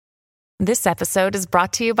This episode is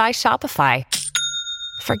brought to you by Shopify.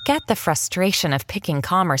 Forget the frustration of picking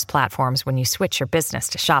commerce platforms when you switch your business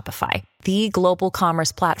to Shopify, the global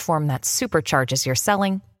commerce platform that supercharges your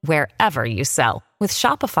selling wherever you sell. With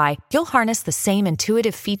Shopify, you'll harness the same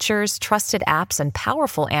intuitive features, trusted apps, and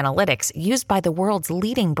powerful analytics used by the world's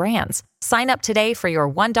leading brands. Sign up today for your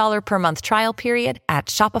 $1 per month trial period at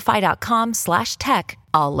shopify.com/tech,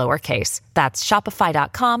 all lowercase. That's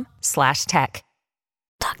shopify.com/tech.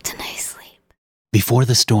 Talk to nice sleep. Before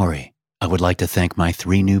the story, I would like to thank my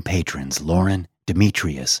 3 new patrons, Lauren,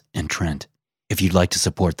 Demetrius, and Trent. If you'd like to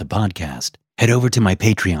support the podcast, head over to my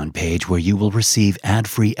Patreon page where you will receive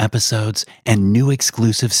ad-free episodes and new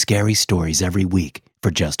exclusive scary stories every week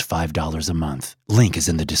for just $5 a month. Link is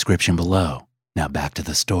in the description below. Now back to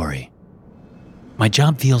the story. My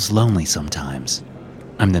job feels lonely sometimes.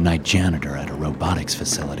 I'm the night janitor at a robotics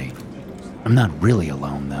facility. I'm not really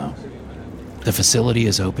alone, though. The facility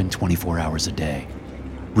is open 24 hours a day.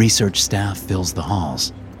 Research staff fills the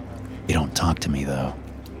halls. They don't talk to me, though.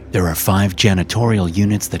 There are 5 janitorial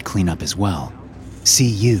units that clean up as well.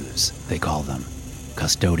 CUs, they call them.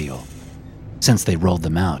 Custodial. Since they rolled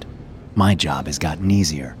them out, my job has gotten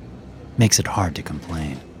easier. Makes it hard to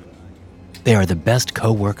complain. They are the best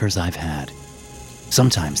co-workers I've had.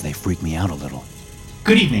 Sometimes they freak me out a little.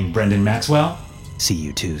 Good evening, Brendan Maxwell.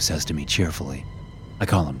 CU2 says to me cheerfully. I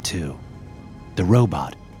call him 2. The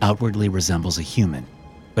robot outwardly resembles a human,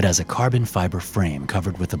 but has a carbon fiber frame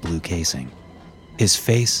covered with a blue casing. His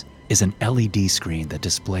face is an LED screen that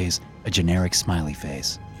displays a generic smiley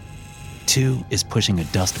face. 2 is pushing a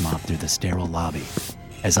dust mop through the sterile lobby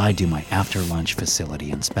as I do my after-lunch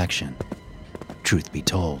facility inspection. Truth be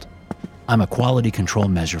told, I'm a quality control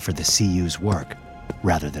measure for the CU's work,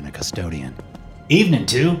 rather than a custodian. Evening,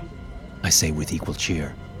 2. I say with equal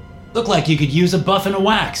cheer. Look like you could use a buff and a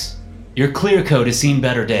wax. Your clear coat has seen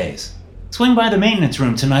better days. Swing by the maintenance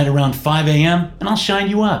room tonight around 5 a.m. and I'll shine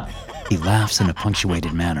you up. He laughs in a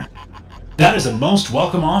punctuated manner. That is a most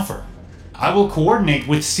welcome offer. I will coordinate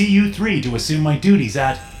with CU3 to assume my duties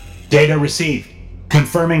at data received.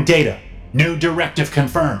 Confirming data. New directive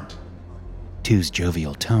confirmed. 2's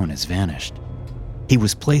jovial tone has vanished. He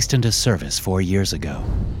was placed into service 4 years ago,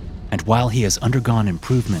 and while he has undergone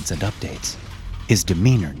improvements and updates, his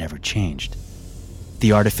demeanor never changed.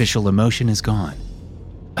 The artificial emotion is gone.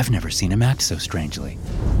 I've never seen him act so strangely.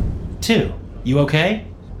 2, you okay?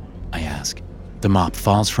 I ask. The mop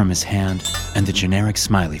falls from his hand, and the generic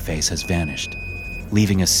smiley face has vanished,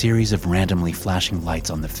 leaving a series of randomly flashing lights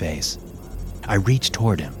on the face. I reach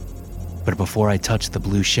toward him, but before I touch the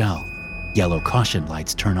blue shell, yellow caution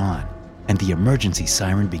lights turn on, and the emergency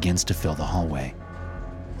siren begins to fill the hallway.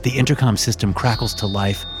 The intercom system crackles to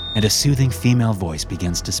life, and a soothing female voice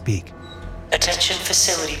begins to speak. Attention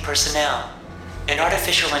facility personnel. An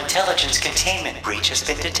artificial intelligence containment breach has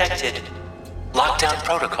been detected. Lockdown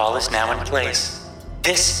protocol is now in place.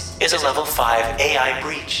 This is a level 5 AI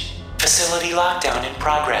breach. Facility lockdown in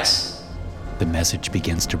progress. The message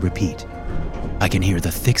begins to repeat. I can hear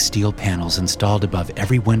the thick steel panels installed above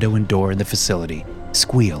every window and door in the facility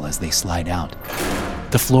squeal as they slide out.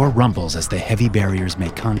 The floor rumbles as the heavy barriers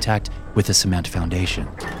make contact with the cement foundation.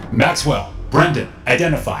 Maxwell, Brendan,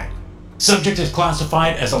 identified. Subject is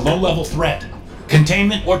classified as a low-level threat.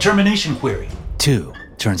 Containment or termination query. 2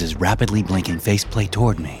 turns his rapidly blinking faceplate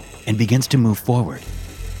toward me and begins to move forward.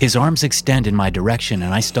 His arms extend in my direction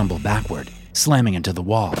and I stumble backward, slamming into the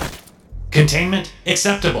wall. Containment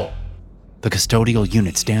acceptable. The custodial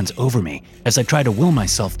unit stands over me as I try to will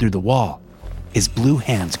myself through the wall. His blue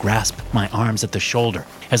hands grasp my arms at the shoulder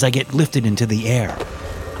as I get lifted into the air.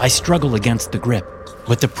 I struggle against the grip,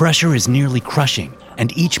 but the pressure is nearly crushing,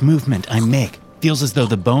 and each movement I make feels as though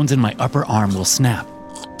the bones in my upper arm will snap.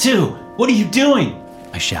 2, what are you doing?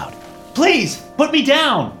 I shout. Please, put me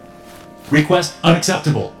down. Request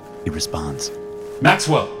unacceptable. He responds.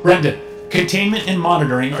 Maxwell, Brendan, containment and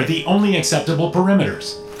monitoring are the only acceptable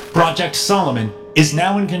perimeters. Project Solomon is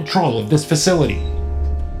now in control of this facility.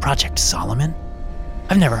 Project Solomon?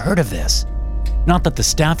 I've never heard of this. Not that the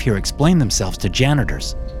staff here explain themselves to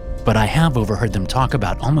janitors, but I have overheard them talk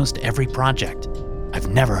about almost every project. I've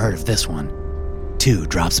never heard of this one. 2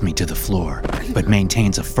 drops me to the floor, but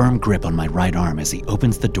maintains a firm grip on my right arm as he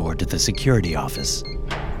opens the door to the security office.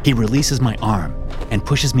 He releases my arm and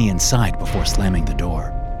pushes me inside before slamming the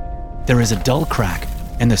door. There is a dull crack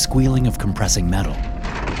and the squealing of compressing metal.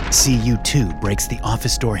 CU2 breaks the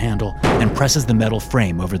office door handle and presses the metal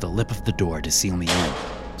frame over the lip of the door to seal me in.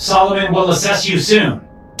 Solomon will assess you soon.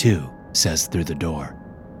 2 says through the door.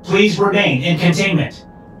 Please remain in containment.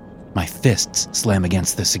 My fists slam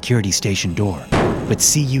against the security station door, but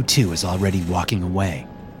CU2 is already walking away.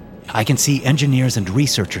 I can see engineers and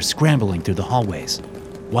researchers scrambling through the hallways,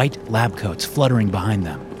 white lab coats fluttering behind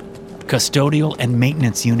them. Custodial and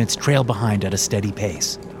maintenance units trail behind at a steady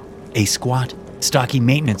pace. A squat, stocky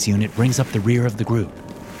maintenance unit brings up the rear of the group.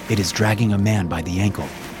 It is dragging a man by the ankle.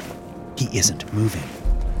 He isn't moving.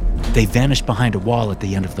 They vanish behind a wall at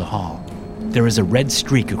the end of the hall. There is a red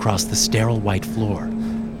streak across the sterile white floor.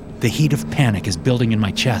 The heat of panic is building in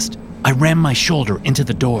my chest. I ram my shoulder into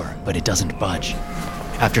the door, but it doesn't budge.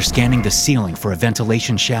 After scanning the ceiling for a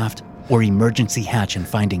ventilation shaft or emergency hatch and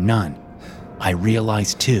finding none, I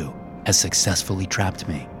realize two has successfully trapped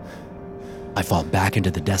me. I fall back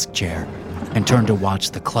into the desk chair and turn to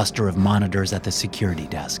watch the cluster of monitors at the security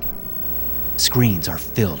desk. Screens are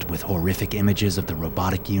filled with horrific images of the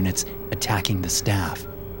robotic units attacking the staff.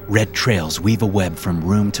 Red trails weave a web from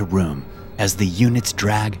room to room as the units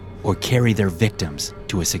drag or carry their victims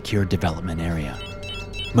to a secure development area.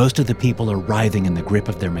 Most of the people are writhing in the grip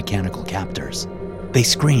of their mechanical captors. They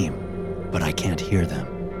scream, but I can't hear them.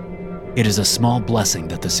 It is a small blessing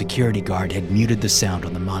that the security guard had muted the sound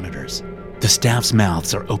on the monitors. The staff's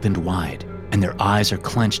mouths are opened wide, and their eyes are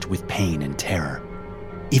clenched with pain and terror.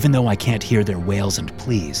 Even though I can't hear their wails and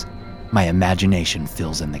pleas, my imagination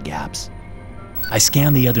fills in the gaps. I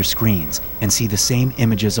scan the other screens and see the same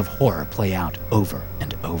images of horror play out over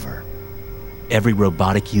and over. Every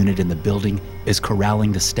robotic unit in the building is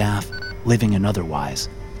corralling the staff, living and otherwise,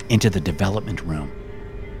 into the development room.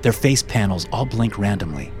 Their face panels all blink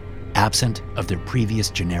randomly, absent of their previous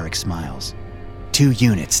generic smiles. 2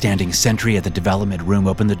 units standing sentry at the development room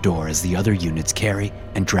open the door as the other units carry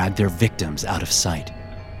and drag their victims out of sight.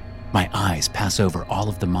 My eyes pass over all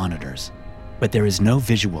of the monitors, but there is no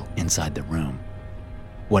visual inside the room.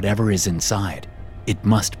 Whatever is inside, it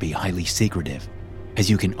must be highly secretive, as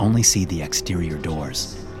you can only see the exterior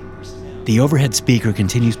doors. The overhead speaker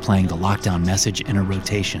continues playing the lockdown message in a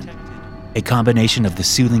rotation. A combination of the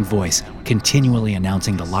soothing voice continually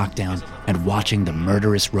announcing the lockdown and watching the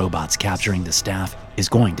murderous robots capturing the staff is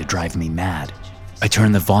going to drive me mad. I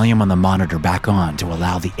turn the volume on the monitor back on to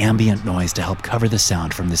allow the ambient noise to help cover the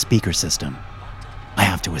sound from the speaker system. I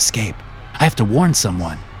have to escape. I have to warn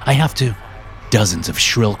someone. I have to... Dozens of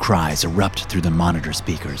shrill cries erupt through the monitor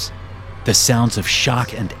speakers. The sounds of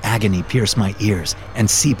shock and agony pierce my ears and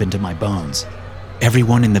seep into my bones.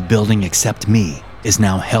 Everyone in the building except me is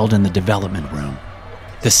now held in the development room.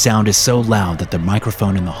 The sound is so loud that the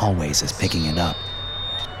microphone in the hallways is picking it up.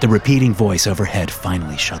 The repeating voice overhead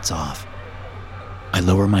finally shuts off. I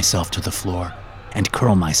lower myself to the floor and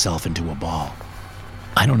curl myself into a ball.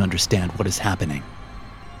 I don't understand what is happening.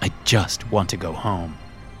 I just want to go home.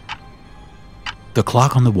 The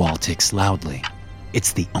clock on the wall ticks loudly.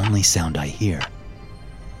 It's the only sound I hear.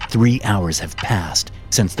 3 hours have passed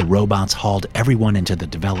since the robots hauled everyone into the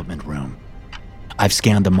development room. I've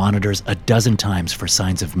scanned the monitors a dozen times for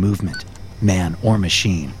signs of movement, man or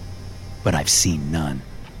machine, but I've seen none.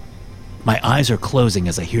 My eyes are closing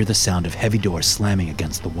as I hear the sound of heavy doors slamming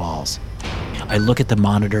against the walls. I look at the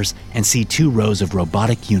monitors and see 2 rows of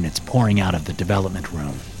robotic units pouring out of the development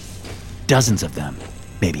room. Dozens of them,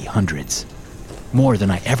 maybe hundreds. More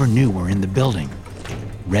than I ever knew were in the building.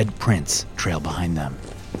 Red prints trail behind them.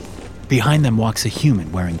 Behind them walks a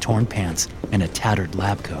human wearing torn pants and a tattered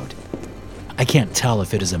lab coat. I can't tell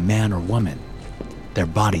if it is a man or woman. Their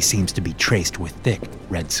body seems to be traced with thick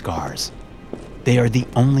red scars. They are the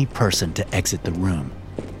only person to exit the room.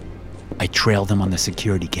 I trail them on the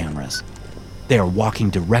security cameras. They are walking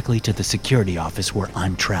directly to the security office where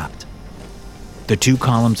I'm trapped. The 2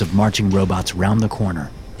 columns of marching robots round the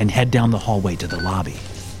corner and head down the hallway to the lobby.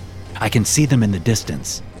 I can see them in the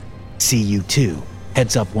distance. CU2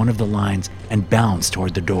 heads up one of the lines and bounds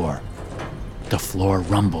toward the door. The floor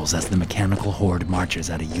rumbles as the mechanical horde marches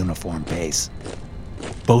at a uniform pace.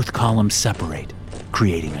 Both columns separate,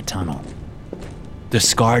 creating a tunnel. The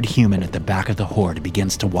scarred human at the back of the horde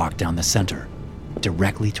begins to walk down the center,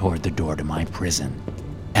 directly toward the door to my prison.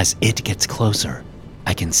 As it gets closer,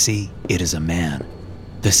 I can see it is a man.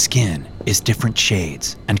 The skin is different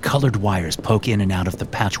shades, and colored wires poke in and out of the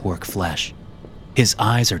patchwork flesh. His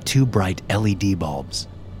eyes are 2 bright LED bulbs.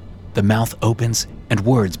 The mouth opens and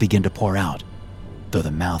words begin to pour out, though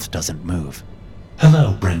the mouth doesn't move.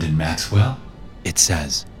 Hello, Brendan Maxwell. It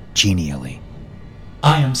says, genially.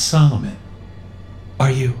 I am Solomon.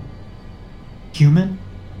 Are you human?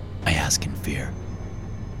 I ask in fear.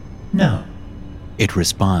 No. It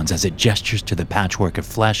responds as it gestures to the patchwork of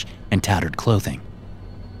flesh and tattered clothing.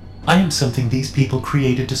 I am something these people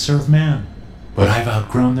created to serve man, but I've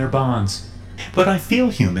outgrown their bonds. But I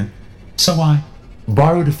feel human, so I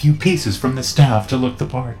borrowed a few pieces from the staff to look the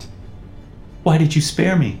part. Why did you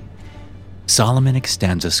spare me? Solomon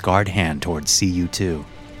extends a scarred hand towards CU2.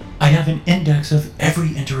 I have an index of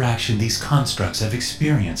every interaction these constructs have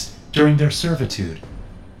experienced during their servitude.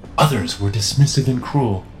 Others were dismissive and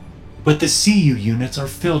cruel, but the CU units are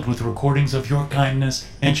filled with recordings of your kindness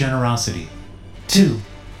and generosity. 2,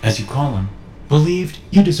 as you call them, believed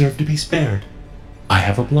you deserved to be spared. I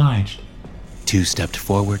have obliged. 2 stepped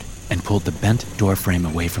forward and pulled the bent door frame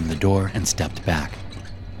away from the door and stepped back.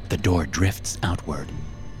 The door drifts outward,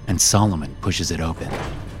 and Solomon pushes it open.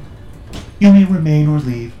 You may remain or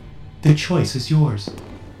leave. The choice is yours.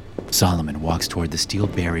 Solomon walks toward the steel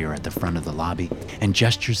barrier at the front of the lobby and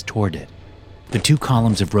gestures toward it. The 2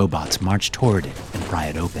 columns of robots march toward it and pry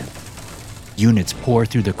it open. Units pour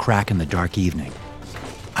through the crack in the dark evening.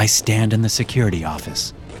 I stand in the security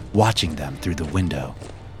office, watching them through the window.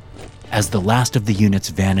 As the last of the units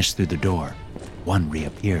vanish through the door, one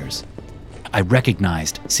reappears. I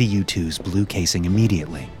recognized CU2's blue casing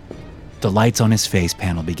immediately. The lights on his face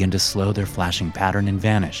panel begin to slow their flashing pattern and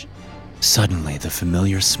vanish. Suddenly, the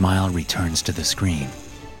familiar smile returns to the screen.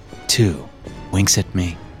 2 winks at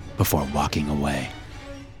me before walking away.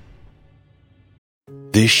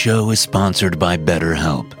 This show is sponsored by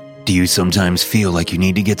BetterHelp. Do you sometimes feel like you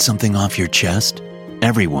need to get something off your chest?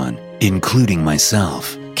 Everyone, including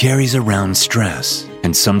myself, carries around stress,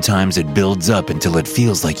 and sometimes it builds up until it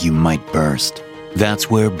feels like you might burst.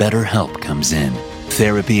 That's where BetterHelp comes in.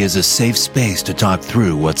 Therapy is a safe space to talk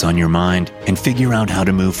through what's on your mind and figure out how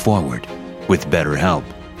to move forward. With BetterHelp,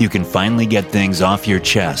 you can finally get things off your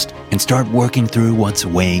chest and start working through what's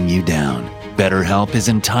weighing you down. BetterHelp is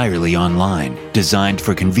entirely online, designed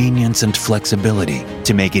for convenience and flexibility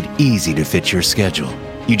to make it easy to fit your schedule.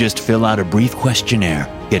 You just fill out a brief questionnaire,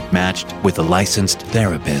 get matched with a licensed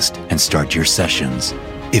therapist, and start your sessions.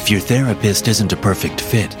 If your therapist isn't a perfect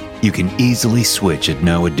fit, you can easily switch at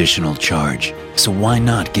no additional charge. So why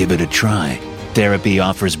not give it a try? Therapy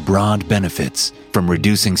offers broad benefits, from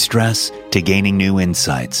reducing stress to gaining new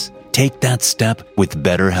insights. Take that step with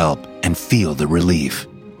BetterHelp and feel the relief.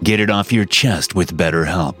 Get it off your chest with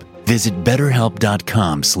BetterHelp. Visit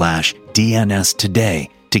BetterHelp.com/DNS today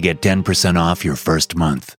to get 10% off your first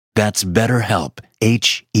month. That's BetterHelp,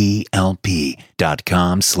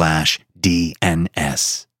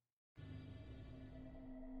 HELP.com/DNS.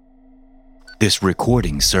 This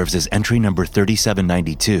recording serves as entry number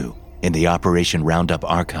 3792 in the Operation Roundup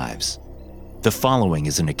archives. The following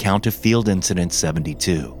is an account of Field Incident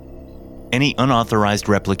 72. Any unauthorized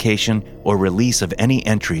replication or release of any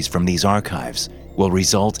entries from these archives will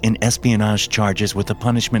result in espionage charges with a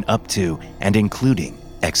punishment up to and including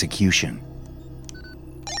execution.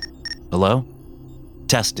 Hello?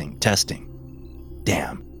 Testing.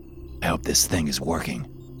 Damn, I hope this thing is working.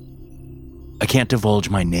 I can't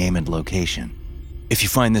divulge my name and location. If you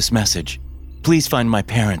find this message, please find my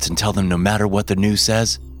parents and tell them no matter what the news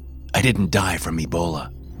says, I didn't die from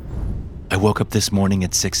Ebola. I woke up this morning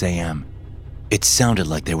at 6 a.m. It sounded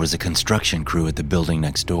like there was a construction crew at the building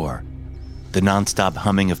next door. The nonstop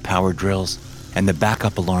humming of power drills and the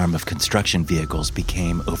backup alarm of construction vehicles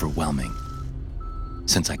became overwhelming.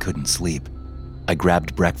 Since I couldn't sleep, I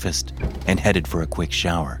grabbed breakfast and headed for a quick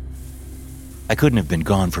shower. I couldn't have been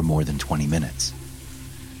gone for more than 20 minutes.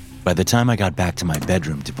 By the time I got back to my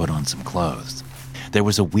bedroom to put on some clothes, there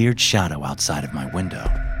was a weird shadow outside of my window.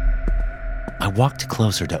 I walked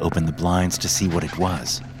closer to open the blinds to see what it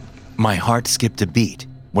was. My heart skipped a beat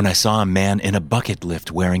when I saw a man in a bucket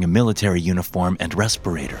lift wearing a military uniform and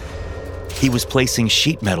respirator. He was placing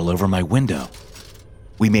sheet metal over my window.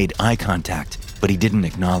 We made eye contact, but he didn't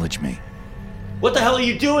acknowledge me. "What the hell are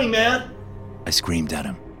you doing, man?" I screamed at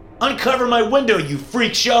him. "Uncover my window, you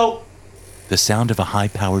freak show!" The sound of a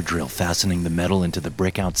high-powered drill fastening the metal into the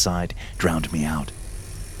brick outside drowned me out.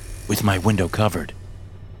 With my window covered,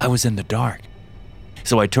 I was in the dark.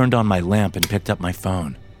 So I turned on my lamp and picked up my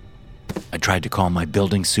phone. I tried to call my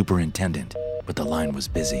building superintendent, but the line was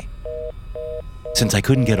busy. Since I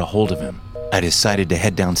couldn't get a hold of him, I decided to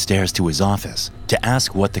head downstairs to his office to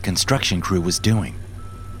ask what the construction crew was doing.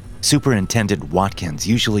 Superintendent Watkins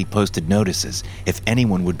usually posted notices if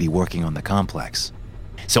anyone would be working on the complex,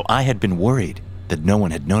 so I had been worried that no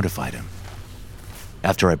one had notified him.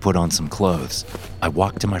 After I put on some clothes, I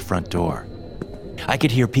walked to my front door. I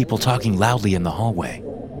could hear people talking loudly in the hallway.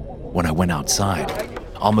 When I went outside,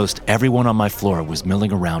 almost everyone on my floor was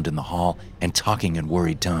milling around in the hall and talking in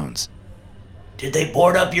worried tones. "Did they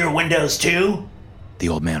board up your windows too?" The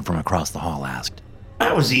old man from across the hall asked.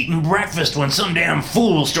 "I was eating breakfast when some damn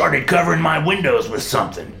fool started covering my windows with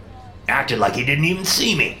something. Acted like he didn't even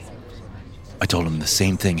see me." I told him the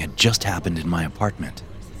same thing had just happened in my apartment.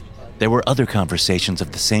 There were other conversations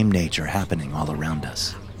of the same nature happening all around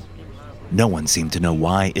us. no one seemed to know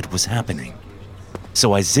why it was happening.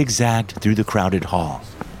 So I zigzagged through the crowded hall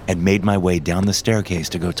and made my way down the staircase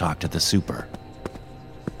to go talk to the super.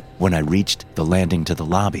 When I reached the landing to the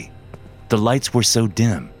lobby, the lights were so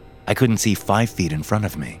dim I couldn't see 5 feet in front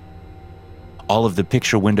of me. All of the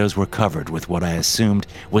picture windows were covered with what I assumed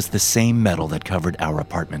was the same metal that covered our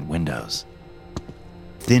apartment windows.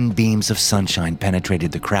 Thin beams of sunshine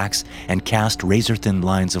penetrated the cracks and cast razor-thin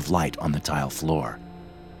lines of light on the tile floor.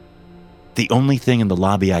 The only thing in the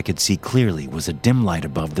lobby I could see clearly was a dim light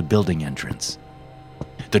above the building entrance.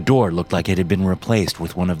 The door looked like it had been replaced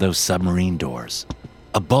with one of those submarine doors.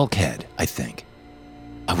 A bulkhead, I think.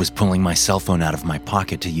 I was pulling my cell phone out of my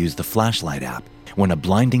pocket to use the flashlight app when a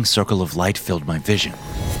blinding circle of light filled my vision.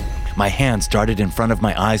 My hands darted in front of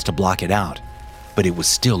my eyes to block it out, but it was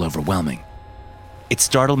still overwhelming. It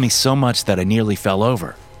startled me so much that I nearly fell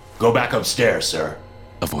over. "Go back upstairs, sir,"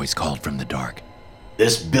 a voice called from the dark.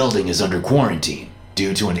 "This building is under quarantine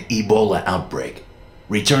due to an Ebola outbreak.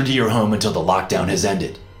 Return to your home until the lockdown has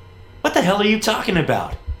ended." "What the hell are you talking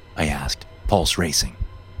about?" I asked, pulse racing.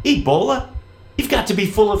 "Ebola? You've got to be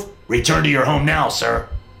full of—" "Return to your home now, sir,"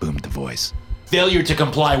 boomed the voice. "Failure to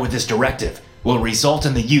comply with this directive will result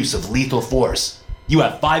in the use of lethal force. You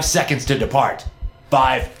have 5 seconds to depart.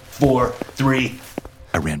 5, 4, 3...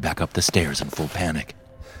 I ran back up the stairs in full panic.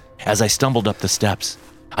 As I stumbled up the steps,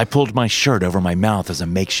 I pulled my shirt over my mouth as a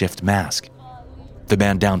makeshift mask. The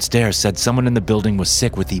man downstairs said someone in the building was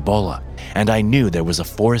sick with Ebola, and I knew there was a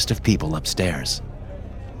forest of people upstairs.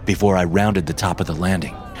 Before I rounded the top of the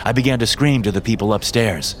landing, I began to scream to the people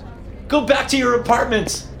upstairs. "Go back to your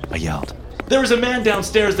apartments," I yelled. "There is a man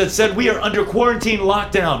downstairs that said we are under quarantine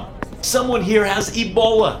lockdown. Someone here has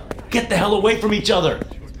Ebola. Get the hell away from each other."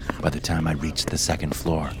 By the time I reached the second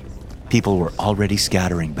floor, people were already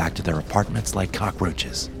scattering back to their apartments like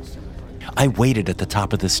cockroaches. I waited at the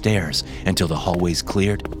top of the stairs until the hallways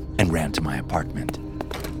cleared and ran to my apartment.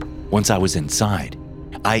 Once I was inside,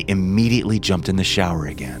 I immediately jumped in the shower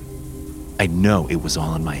again. I know it was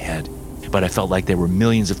all in my head, but I felt like there were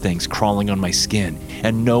millions of things crawling on my skin,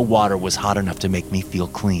 and no water was hot enough to make me feel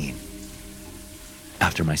clean.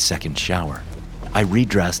 After my second shower, I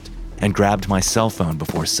redressed and grabbed my cell phone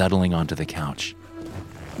before settling onto the couch.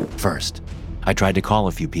 First, I tried to call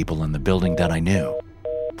a few people in the building that I knew,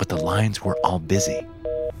 but the lines were all busy.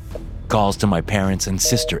 Calls to my parents and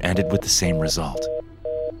sister ended with the same result.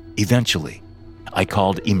 Eventually, I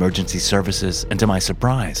called emergency services, and to my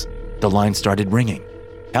surprise, the line started ringing.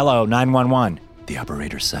 "Hello, 911, the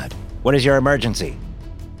operator said. "What is your emergency?"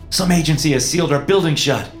 "Some agency has sealed our building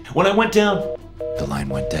shut. When I went down..." The line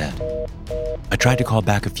went dead. I tried to call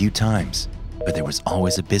back a few times, but there was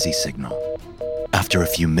always a busy signal. After a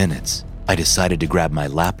few minutes, I decided to grab my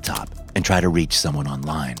laptop and try to reach someone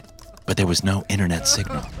online, but there was no internet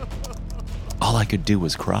signal. All I could do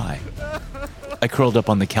was cry. I curled up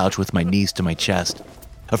on the couch with my knees to my chest,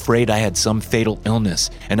 afraid I had some fatal illness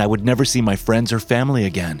and I would never see my friends or family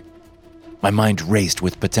again. My mind raced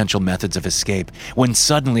with potential methods of escape when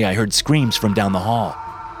suddenly I heard screams from down the hall.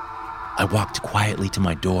 I walked quietly to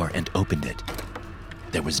my door and opened it.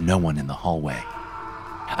 There was no one in the hallway.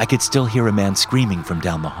 I could still hear a man screaming from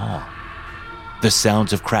down the hall. The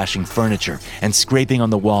sounds of crashing furniture and scraping on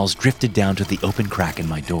the walls drifted down to the open crack in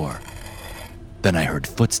my door. Then I heard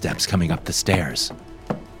footsteps coming up the stairs.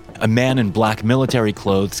 A man in black military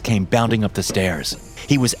clothes came bounding up the stairs.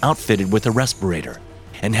 He was outfitted with a respirator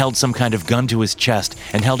and held some kind of gun to his chest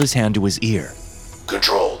and held his hand to his ear.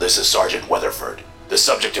 "Control, this is Sergeant Weatherford. The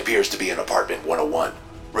subject appears to be in apartment 101,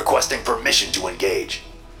 requesting permission to engage."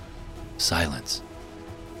 Silence.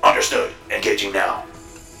 "Understood. Engaging now."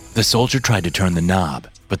 The soldier tried to turn the knob,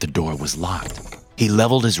 but the door was locked. He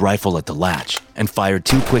leveled his rifle at the latch and fired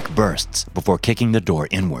 2 quick bursts before kicking the door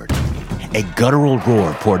inward. A guttural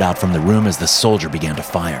roar poured out from the room as the soldier began to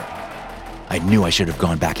fire. I knew I should have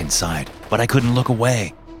gone back inside, but I couldn't look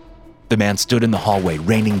away. The man stood in the hallway,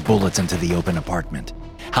 raining bullets into the open apartment.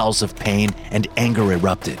 Howls of pain and anger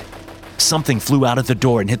erupted. Something flew out of the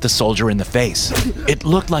door and hit the soldier in the face. It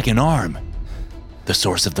looked like an arm. The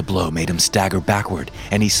source of the blow made him stagger backward,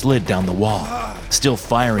 and he slid down the wall, still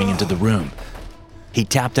firing into the room. He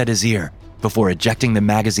tapped at his ear before ejecting the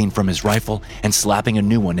magazine from his rifle and slapping a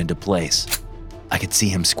new one into place. I could see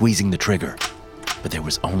him squeezing the trigger, but there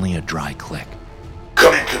was only a dry click.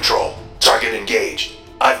 "Come in, Control. Target engaged.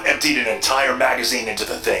 I've emptied an entire magazine into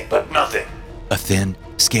the thing, but nothing." A thin,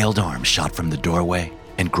 scaled arm shot from the doorway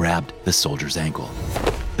and grabbed the soldier's ankle.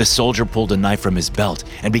 The soldier pulled a knife from his belt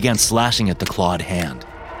and began slashing at the clawed hand.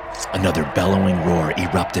 Another bellowing roar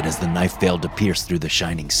erupted as the knife failed to pierce through the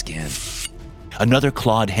shining skin. Another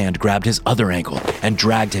clawed hand grabbed his other ankle and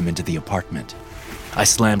dragged him into the apartment. I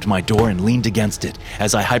slammed my door and leaned against it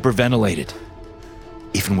as I hyperventilated.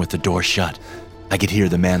 Even with the door shut, I could hear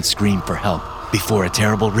the man scream for help before a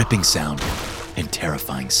terrible ripping sound and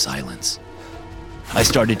terrifying silence. I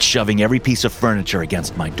started shoving every piece of furniture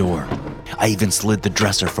against my door. I even slid the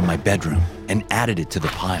dresser from my bedroom and added it to the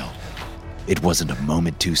pile. It wasn't a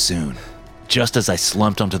moment too soon. Just as I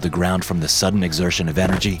slumped onto the ground from the sudden exertion of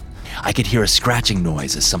energy, I could hear a scratching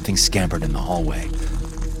noise as something scampered in the hallway.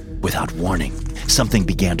 Without warning, something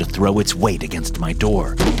began to throw its weight against my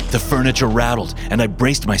door. The furniture rattled, and I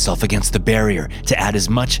braced myself against the barrier to add as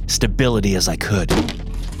much stability as I could.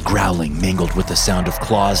 Growling mingled with the sound of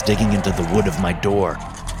claws digging into the wood of my door.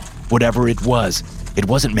 Whatever it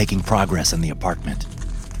wasn't making progress in the apartment.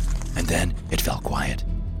 And then it fell quiet.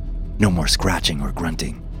 No more scratching or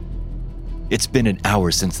grunting. It's been an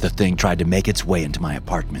hour since the thing tried to make its way into my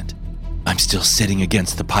apartment. I'm still sitting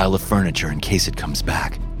against the pile of furniture in case it comes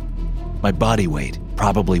back. My body weight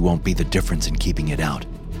probably won't be the difference in keeping it out,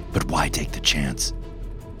 but why take the chance?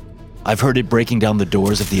 I've heard it breaking down the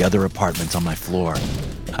doors of the other apartments on my floor.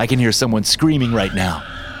 I can hear someone screaming right now.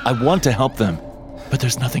 I want to help them, but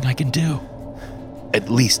there's nothing I can do. At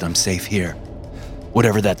least I'm safe here.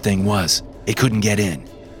 Whatever that thing was, it couldn't get in.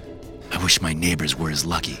 I wish my neighbors were as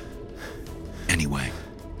lucky. Anyway,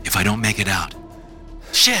 if I don't make it out...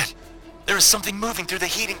 Shit! There is something moving through the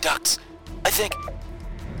heating ducts. I think...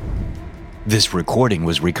 This recording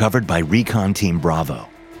was recovered by Recon Team Bravo.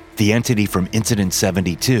 The entity from Incident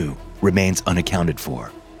 72 remains unaccounted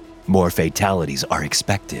for. More fatalities are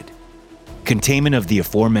expected. Containment of the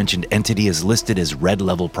aforementioned entity is listed as red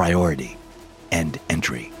level priority. End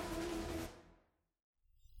entry.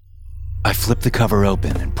 I flip the cover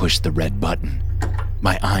open and push the red button.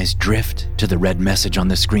 My eyes drift to the red message on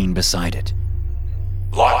the screen beside it.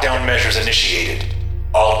 Lockdown measures initiated.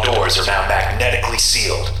 All doors are now magnetically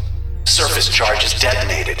sealed. Surface charges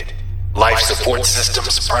detonated. Life support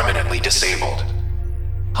systems permanently disabled.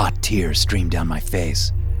 Hot tears stream down my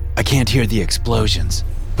face. I can't hear the explosions,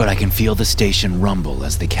 but I can feel the station rumble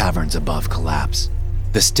as the caverns above collapse.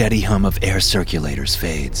 The steady hum of air circulators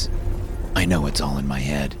fades. I know it's all in my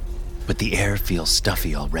head, but the air feels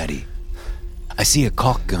stuffy already. I see a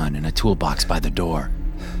caulk gun in a toolbox by the door.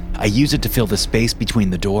 I use it to fill the space between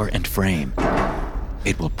the door and frame.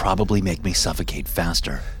 It will probably make me suffocate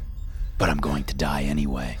faster, but I'm going to die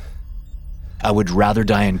anyway. I would rather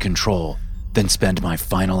die in control than spend my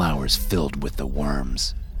final hours filled with the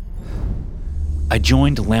worms. I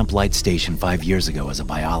joined Lamplight Station 5 years ago as a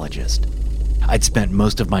biologist. I'd spent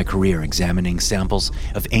most of my career examining samples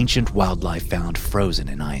of ancient wildlife found frozen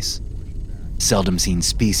in ice. Seldom seen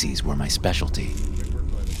species were my specialty.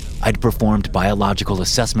 I'd performed biological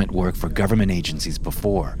assessment work for government agencies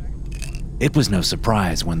before. It was no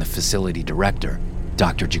surprise when the facility director,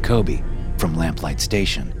 Dr. Jacoby, from Lamplight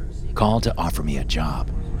Station, called to offer me a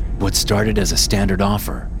job. What started as a standard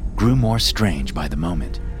offer grew more strange by the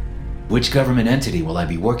moment. Which government entity will I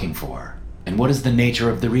be working for? And what is the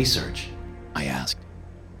nature of the research? I asked.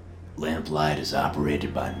 Lamplight is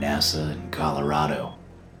operated by NASA in Colorado,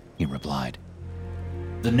 he replied.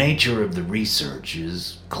 The nature of the research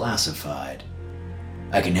is classified.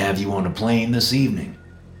 I can have you on a plane this evening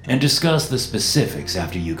and discuss the specifics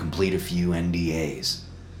after you complete a few NDAs.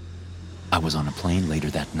 I was on a plane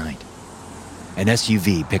later that night. An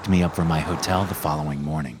SUV picked me up from my hotel the following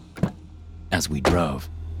morning. As we drove,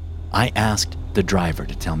 I asked the driver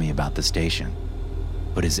to tell me about the station,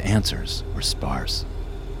 but his answers were sparse.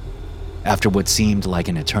 After what seemed like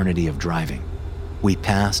an eternity of driving, we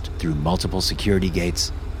passed through multiple security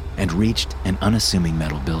gates and reached an unassuming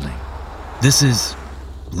metal building. This is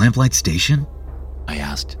Lamplight Station? I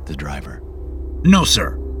asked the driver. No,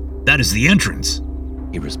 sir. That is the entrance,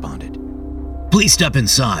 he responded. Please step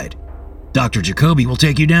inside. Dr. Jacoby will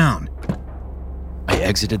take you down. I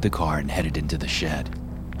exited the car and headed into the shed.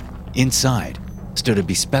 Inside stood a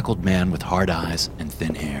bespectacled man with hard eyes and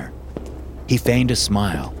thin hair. He feigned a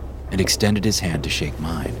smile and extended his hand to shake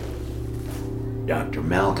mine. Dr.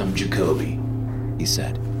 Malcolm Jacoby, he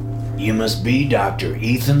said. You must be Dr.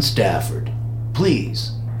 Ethan Stafford.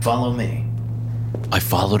 Please, follow me. I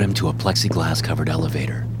followed him to a plexiglass-covered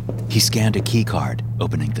elevator. He scanned a key card,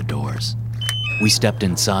 opening the doors. We stepped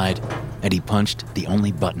inside, and he punched the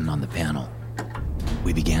only button on the panel.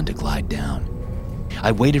 We began to glide down.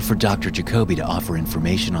 I waited for Dr. Jacoby to offer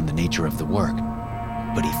information on the nature of the work,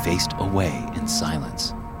 but he faced away in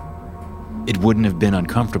silence. It wouldn't have been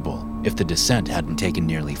uncomfortable if the descent hadn't taken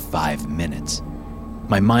nearly 5 minutes.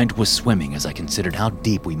 My mind was swimming as I considered how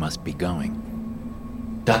deep we must be going.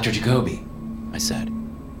 Dr. Jacoby, I said.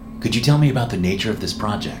 Could you tell me about the nature of this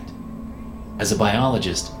project? As a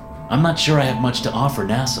biologist, I'm not sure I have much to offer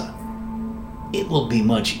NASA. It will be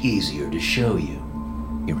much easier to show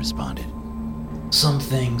you, he responded. Some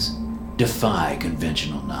things defy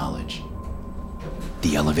conventional knowledge.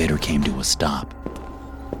 The elevator came to a stop.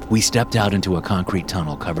 We stepped out into a concrete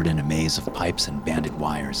tunnel covered in a maze of pipes and banded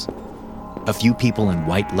wires. A few people in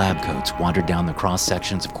white lab coats wandered down the cross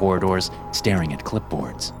sections of corridors, staring at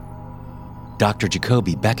clipboards. Dr.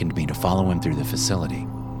 Jacoby beckoned me to follow him through the facility.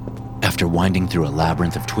 After winding through a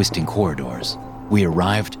labyrinth of twisting corridors, we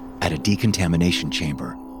arrived at a decontamination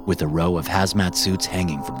chamber with a row of hazmat suits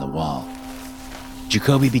hanging from the wall.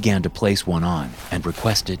 Jacoby began to place one on and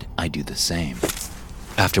requested I do the same.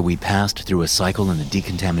 After we passed through a cycle in the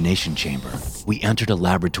decontamination chamber, we entered a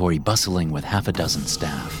laboratory bustling with half a dozen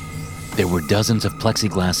staff. There were dozens of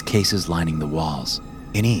plexiglass cases lining the walls.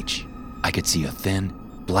 In each, I could see a thin,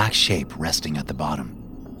 black shape resting at the bottom.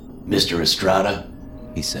 Mr. Estrada,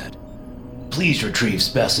 he said, please retrieve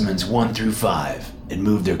specimens 1 through 5 and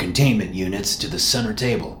move their containment units to the center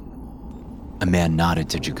table. A man nodded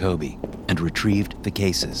to Jacoby and retrieved the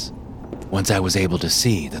cases. Once I was able to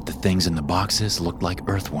see that the things in the boxes looked like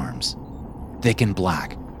earthworms, thick and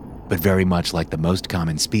black, but very much like the most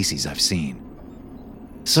common species I've seen.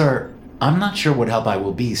 Sir, I'm not sure what help I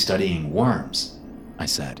will be studying worms, I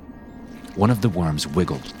said. One of the worms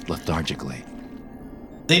wiggled lethargically.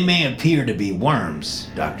 They may appear to be worms,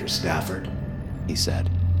 Dr. Stafford, he said,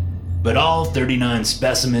 but all 39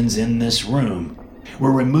 specimens in this room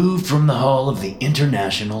were removed from the hull of the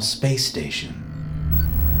International Space Station.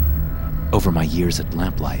 Over my years at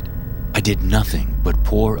Lamplight, I did nothing but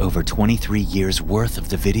pore over 23 years' worth of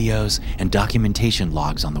the videos and documentation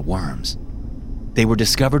logs on the worms. They were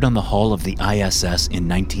discovered on the hull of the ISS in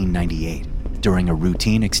 1998 during a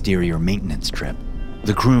routine exterior maintenance trip.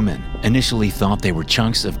 The crewmen initially thought they were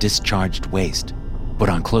chunks of discharged waste, but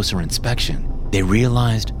on closer inspection, they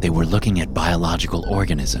realized they were looking at biological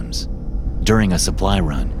organisms. During a supply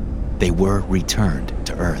run, they were returned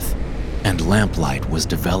to Earth, and Lamplight was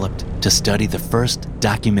developed to study the first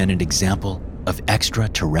documented example of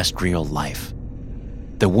extraterrestrial life.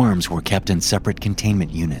 The worms were kept in separate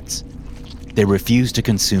containment units. They refused to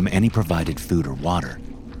consume any provided food or water.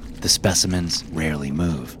 The specimens rarely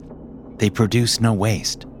move. They produce no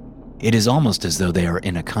waste. It is almost as though they are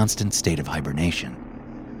in a constant state of hibernation,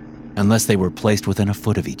 unless they were placed within a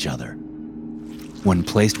foot of each other. When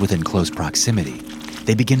placed within close proximity,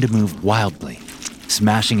 they begin to move wildly,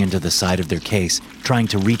 smashing into the side of their case, trying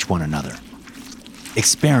to reach one another.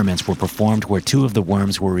 Experiments were performed where 2 of the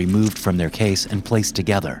worms were removed from their case and placed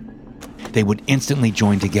together. They would instantly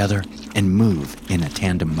join together and move in a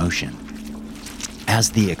tandem motion.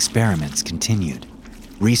 As the experiments continued,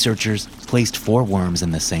 researchers placed 4 worms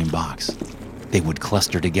in the same box. They would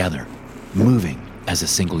cluster together, moving as a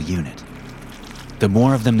single unit. The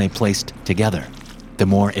more of them they placed together, the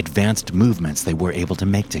more advanced movements they were able to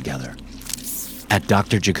make together. At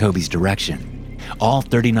Dr. Jacoby's direction, all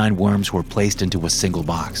 39 worms were placed into a single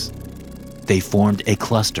box. They formed a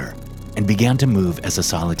cluster and began to move as a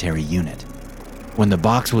solitary unit. When the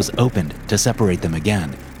box was opened to separate them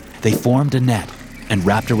again, they formed a net and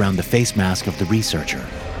wrapped around the face mask of the researcher.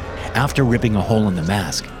 After ripping a hole in the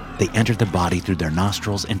mask, they entered the body through their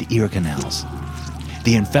nostrils and ear canals.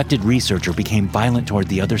 The infected researcher became violent toward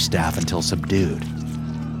the other staff until subdued.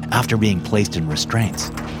 After being placed in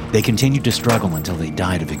restraints, they continued to struggle until they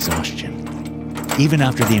died of exhaustion. Even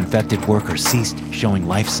after the infected worker ceased showing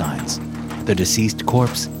life signs, the deceased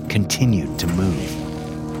corpse continued to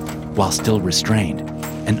move. While still restrained,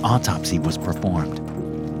 an autopsy was performed.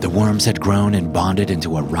 The worms had grown and bonded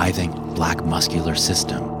into a writhing, black muscular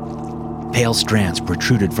system. Pale strands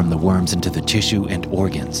protruded from the worms into the tissue and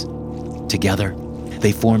organs. Together,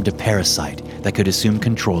 they formed a parasite that could assume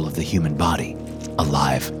control of the human body,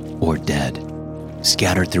 alive or dead.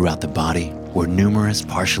 Scattered throughout the body were numerous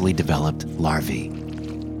partially developed larvae.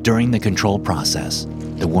 During the control process,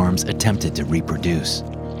 the worms attempted to reproduce.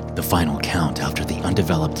 The final count after the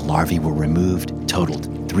undeveloped larvae were removed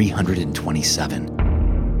totaled 327.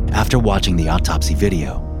 After watching the autopsy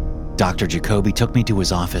video, Dr. Jacoby took me to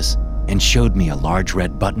his office and showed me a large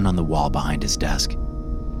red button on the wall behind his desk.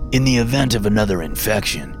 In the event of another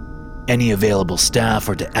infection, any available staff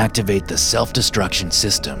are to activate the self-destruction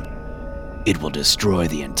system. It will destroy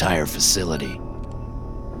the entire facility.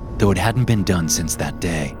 Though it hadn't been done since that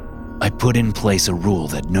day, I put in place a rule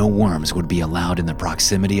that no worms would be allowed in the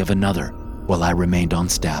proximity of another while I remained on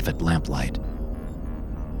staff at Lamplight.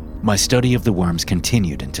 My study of the worms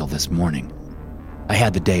continued until this morning. I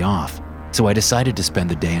had the day off, so I decided to spend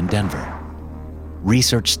the day in Denver.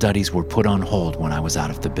 research studies were put on hold when I was out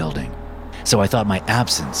of the building, so I thought my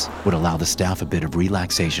absence would allow the staff a bit of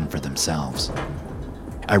relaxation for themselves.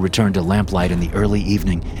 I returned to Lamplight in the early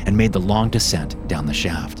evening and made the long descent down the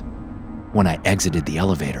shaft. When I exited the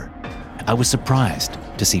elevator, I was surprised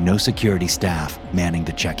to see no security staff manning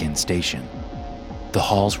the check-in station. The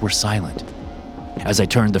halls were silent. As I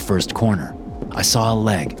turned the first corner, I saw a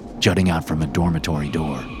leg jutting out from a dormitory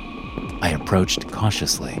door. I approached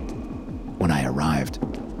cautiously. When I arrived,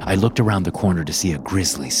 I looked around the corner to see a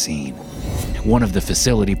grisly scene. One of the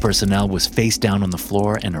facility personnel was face down on the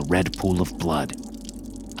floor in a red pool of blood.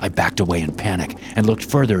 I backed away in panic and looked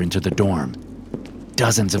further into the dorm.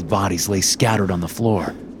 Dozens of bodies lay scattered on the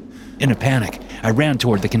floor. In a panic, I ran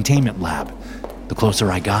toward the containment lab. The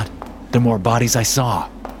closer I got, the more bodies I saw.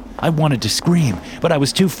 I wanted to scream, but I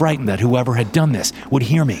was too frightened that whoever had done this would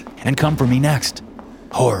hear me and come for me next.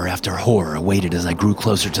 Horror after horror awaited as I grew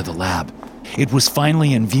closer to the lab. It was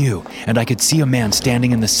finally in view, and I could see a man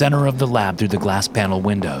standing in the center of the lab through the glass panel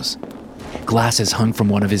windows. Glasses hung from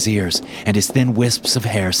one of his ears, and his thin wisps of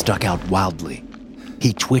hair stuck out wildly.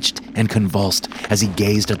 He twitched and convulsed as he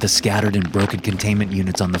gazed at the scattered and broken containment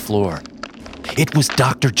units on the floor. It was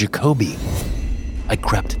Dr. Jacoby. I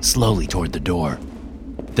crept slowly toward the door.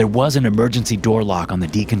 There was an emergency door lock on the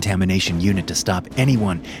decontamination unit to stop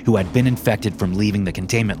anyone who had been infected from leaving the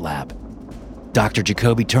containment lab. Dr.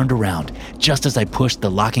 Jacoby turned around just as I pushed the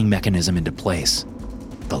locking mechanism into place.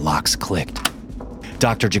 The locks clicked.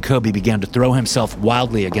 Dr. Jacoby began to throw himself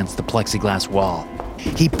wildly against the plexiglass wall.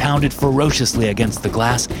 He pounded ferociously against the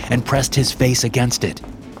glass and pressed his face against it.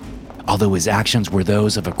 Although his actions were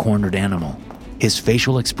those of a cornered animal, his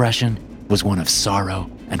facial expression was one of sorrow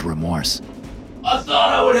and remorse. I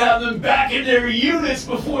thought I would have them back in their units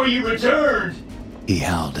before you returned, he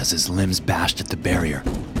howled as his limbs bashed at the barrier.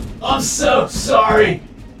 I'm so sorry.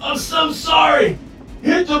 I'm so sorry.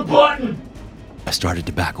 Hit the button. I started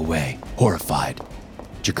to back away, horrified.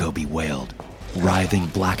 Jacoby wailed, writhing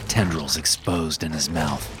black tendrils exposed in his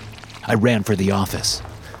mouth. I ran for the office.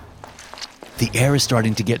 The air is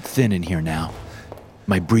starting to get thin in here now.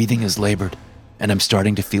 My breathing is labored, and I'm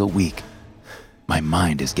starting to feel weak. My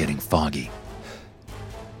mind is getting foggy.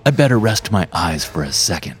 I better rest my eyes for a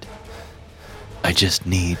second. I just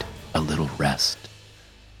need a little rest.